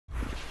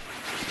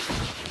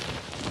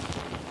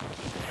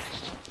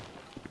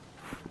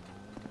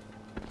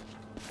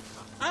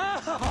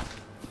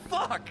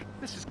fuck?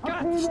 This has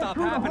got to stop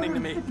happening to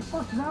me.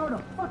 $150 an hour to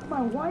fuck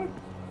my wife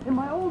in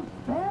my own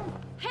bed?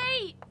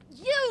 Hey,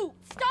 you!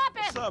 Stop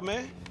it! What's up,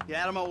 man? Get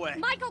out of my way.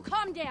 Michael,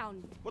 calm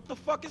down. What the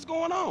fuck is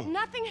going on?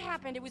 Nothing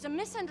happened. It was a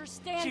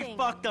misunderstanding. She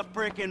fucked a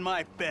brick in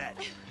my bed.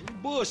 You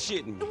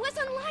bullshitting me. It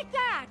wasn't like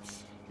that.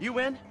 You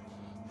in?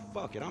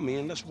 Fuck it, I'm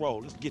in. Let's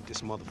roll. Let's get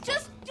this motherfucker.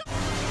 Just...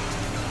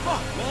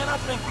 Fuck, man, I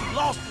think we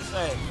lost his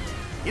ass.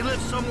 He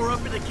lives somewhere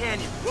up in the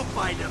canyon. We'll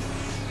find him.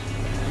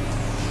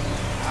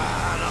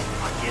 Ah, the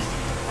fuck is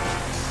he?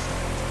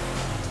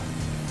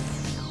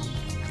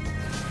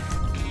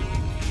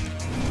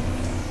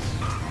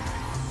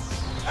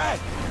 Hey,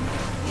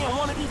 he in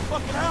one of these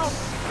fucking houses?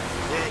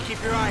 Yeah,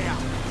 keep your eye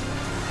out.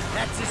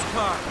 That's his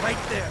car, right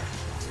there.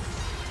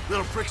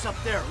 Little prick's up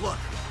there, look.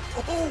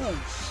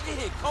 Oh,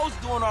 shit, Cole's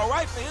doing all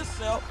right for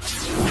himself.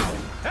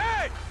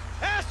 Hey!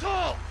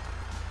 Asshole!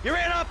 You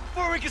ran off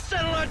before we could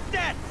settle our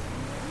debt!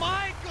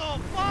 Michael,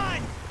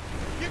 fine!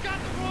 You got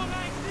the wrong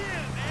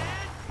idea,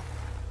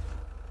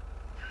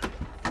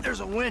 man! There's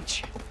a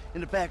winch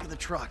in the back of the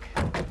truck.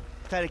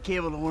 Tied a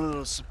cable to one of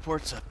those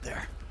supports up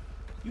there.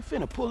 You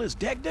finna pull his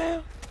deck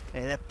down?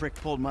 Hey, that prick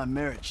pulled my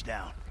marriage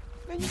down.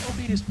 Man, you gonna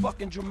be this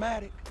fucking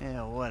dramatic.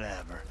 Yeah,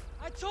 whatever.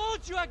 I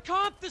told you I'd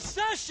comp the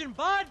session,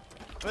 bud!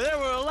 Well, there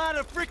were a lot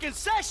of freaking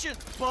sessions,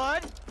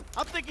 bud!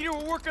 I'm thinking you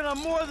were working on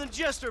more than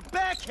just her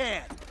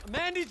backhand.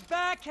 Mandy's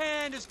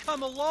backhand has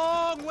come a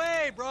long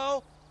way,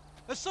 bro.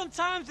 But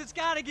sometimes it's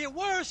gotta get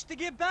worse to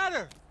get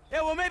better.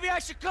 Yeah, well, maybe I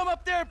should come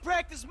up there and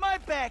practice my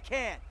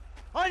backhand.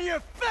 On your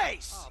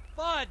face! Oh,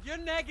 Bud, your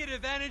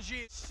negative energy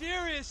is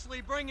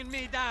seriously bringing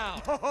me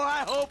down. Oh,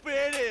 I hope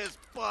it is,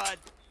 bud.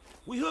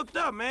 We hooked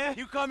up, man.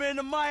 You come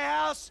into my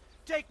house,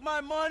 take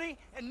my money,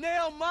 and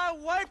nail my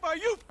wife? Are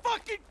you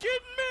fucking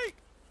kidding me?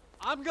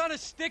 I'm gonna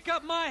stick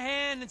up my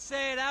hand and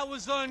say that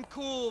was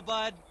uncool,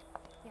 bud.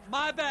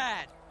 My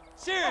bad.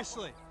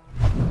 Seriously.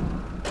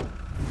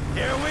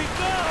 Here we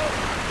go!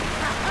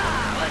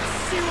 Let's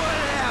see what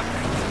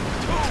happens.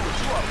 Dude,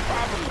 you are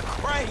probably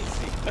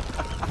crazy.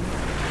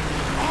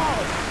 Oh,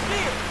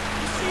 shit.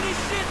 You see this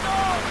shit,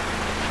 dog?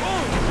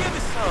 Boom, give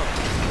it some.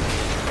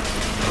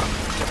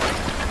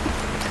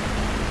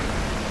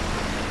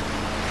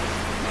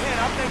 Man,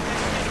 I think this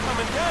shit's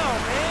coming down,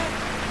 man.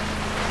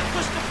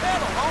 Push the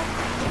pedal, homie.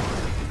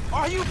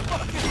 Are you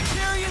fucking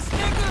serious,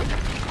 nigga?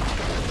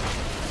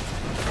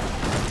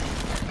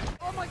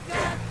 Oh my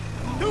God!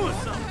 Doing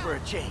something for a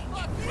change.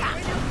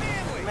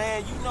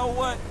 Man, you know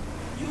what?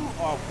 You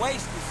are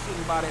wasted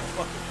sitting by that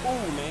fucking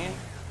pool, man.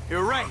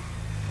 You're right.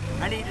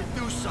 I need to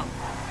do something.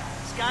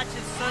 Scotch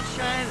and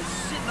sunshine is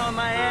sitting on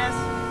my ass.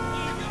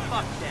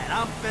 Fuck that.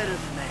 I'm better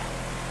than that.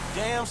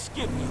 Damn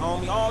Skippy,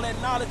 homie. All that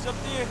knowledge up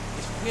there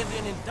is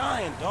withering and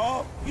dying,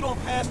 dog. You don't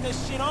pass that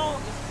shit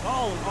on, it's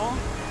gone, homie.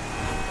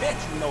 I bet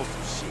you know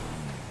some shit.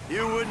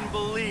 You wouldn't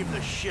believe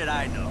the shit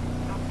I know.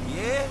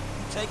 Yeah? You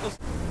take us...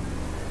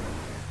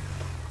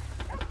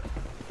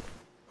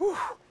 Whew.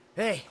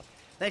 Hey,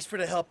 thanks for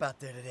the help out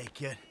there today,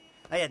 kid.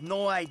 I had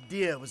no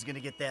idea it was gonna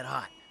get that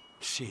hot.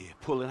 Shit,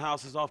 pulling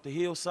houses off the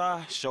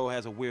hillside sure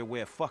has a weird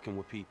way of fucking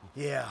with people.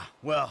 Yeah,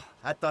 well,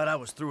 I thought I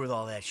was through with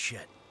all that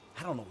shit.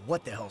 I don't know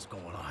what the hell's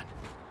going on.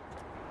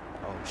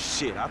 Oh,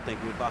 shit, I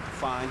think we're about to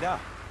find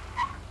out.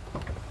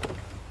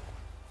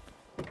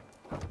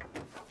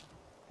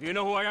 You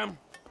know who I am?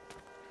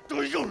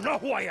 Do you know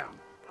who I am?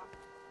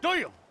 Do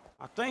you?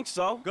 I think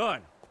so.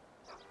 Good.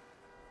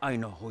 I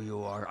know who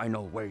you are. I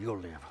know where you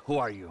live. Who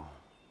are you?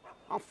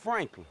 I'm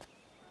Franklin.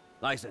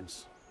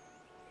 License.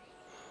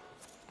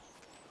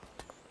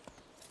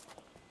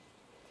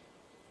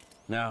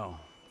 Now,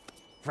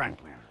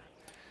 Franklin,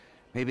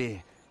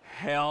 maybe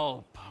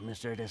help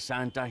Mr.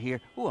 DeSanta here.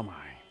 Who am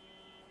I?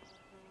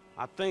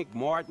 I think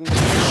Martin...